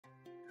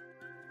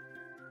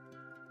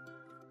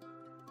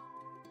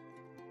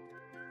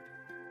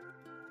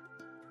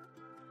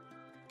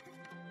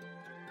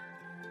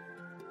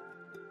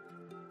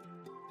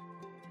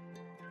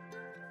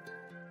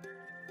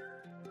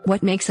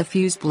What makes a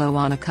fuse blow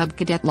on a Cub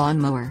Cadet Lawn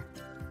Mower?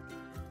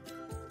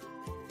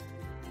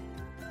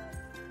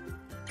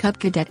 Cub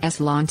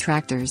Cadet's lawn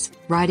tractors,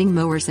 riding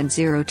mowers and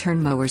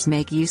zero-turn mowers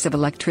make use of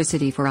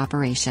electricity for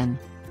operation.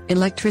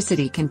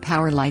 Electricity can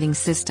power lighting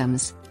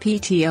systems,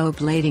 PTO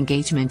blade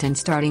engagement and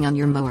starting on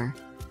your mower.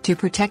 To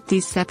protect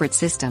these separate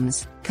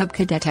systems, Cub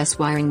Cadet's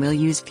wiring will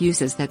use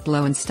fuses that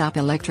blow and stop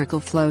electrical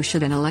flow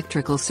should an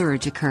electrical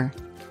surge occur.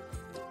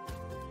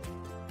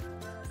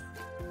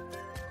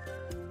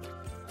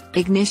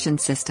 Ignition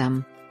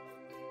system.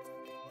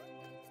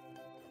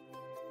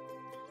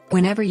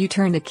 Whenever you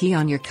turn the key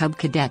on your Cub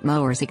Cadet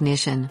mower's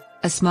ignition,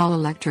 a small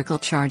electrical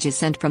charge is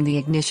sent from the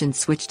ignition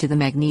switch to the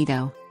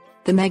magneto.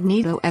 The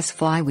magneto's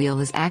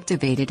flywheel is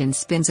activated and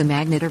spins a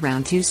magnet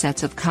around two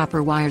sets of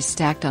copper wires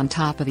stacked on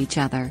top of each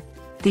other.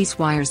 These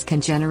wires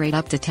can generate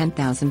up to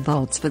 10,000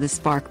 volts for the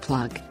spark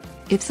plug.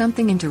 If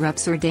something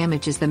interrupts or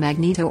damages the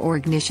magneto or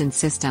ignition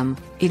system,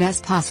 it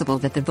is possible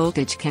that the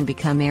voltage can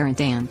become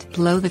errant and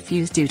blow the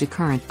fuse due to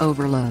current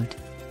overload.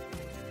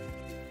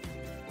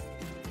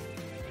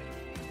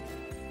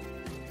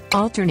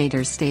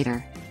 Alternator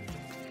Stator.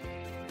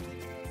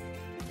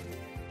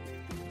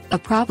 A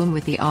problem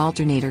with the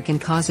alternator can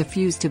cause a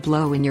fuse to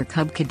blow in your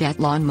Cub Cadet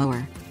lawn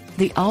mower.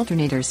 The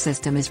alternator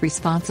system is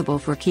responsible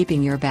for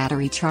keeping your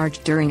battery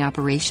charged during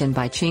operation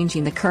by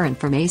changing the current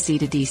from AC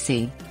to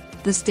DC.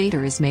 The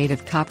stator is made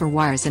of copper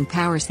wires and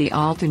powers the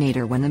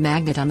alternator when the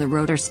magnet on the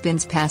rotor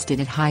spins past it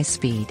at high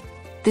speed.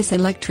 This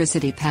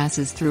electricity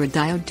passes through a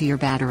diode to your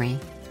battery.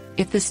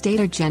 If the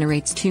stator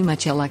generates too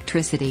much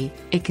electricity,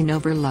 it can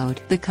overload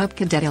the Cub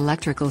Cadet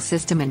electrical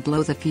system and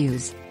blow the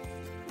fuse.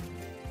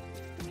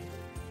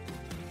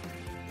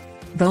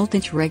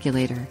 Voltage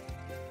regulator.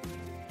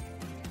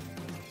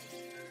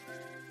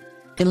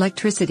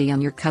 Electricity on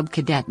your Cub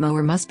Cadet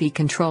mower must be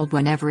controlled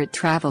whenever it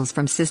travels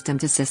from system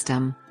to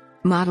system.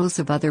 Models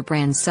of other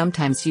brands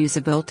sometimes use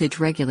a voltage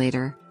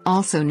regulator,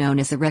 also known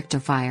as a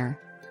rectifier.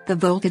 The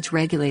voltage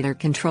regulator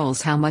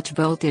controls how much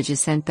voltage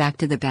is sent back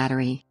to the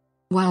battery.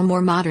 While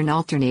more modern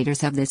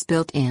alternators have this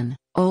built in,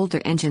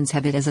 older engines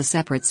have it as a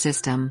separate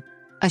system.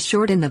 A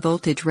short in the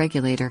voltage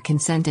regulator can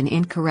send an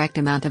incorrect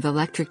amount of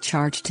electric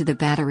charge to the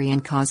battery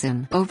and cause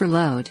an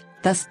overload,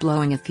 thus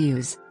blowing a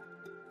fuse.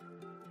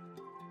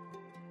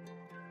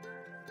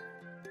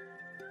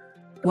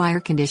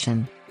 Wire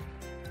condition.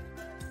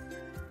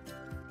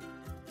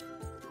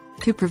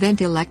 To prevent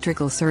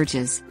electrical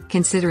surges,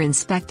 consider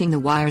inspecting the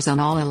wires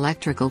on all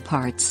electrical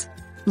parts.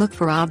 Look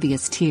for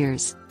obvious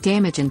tears,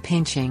 damage and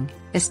pinching,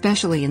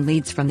 especially in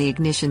leads from the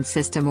ignition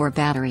system or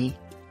battery.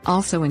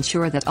 Also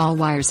ensure that all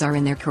wires are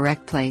in their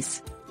correct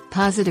place.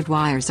 Positive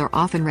wires are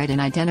often red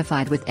and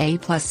identified with a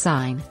plus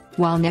sign,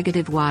 while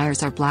negative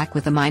wires are black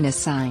with a minus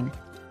sign.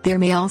 There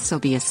may also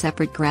be a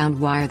separate ground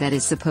wire that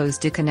is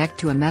supposed to connect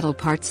to a metal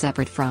part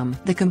separate from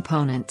the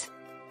component.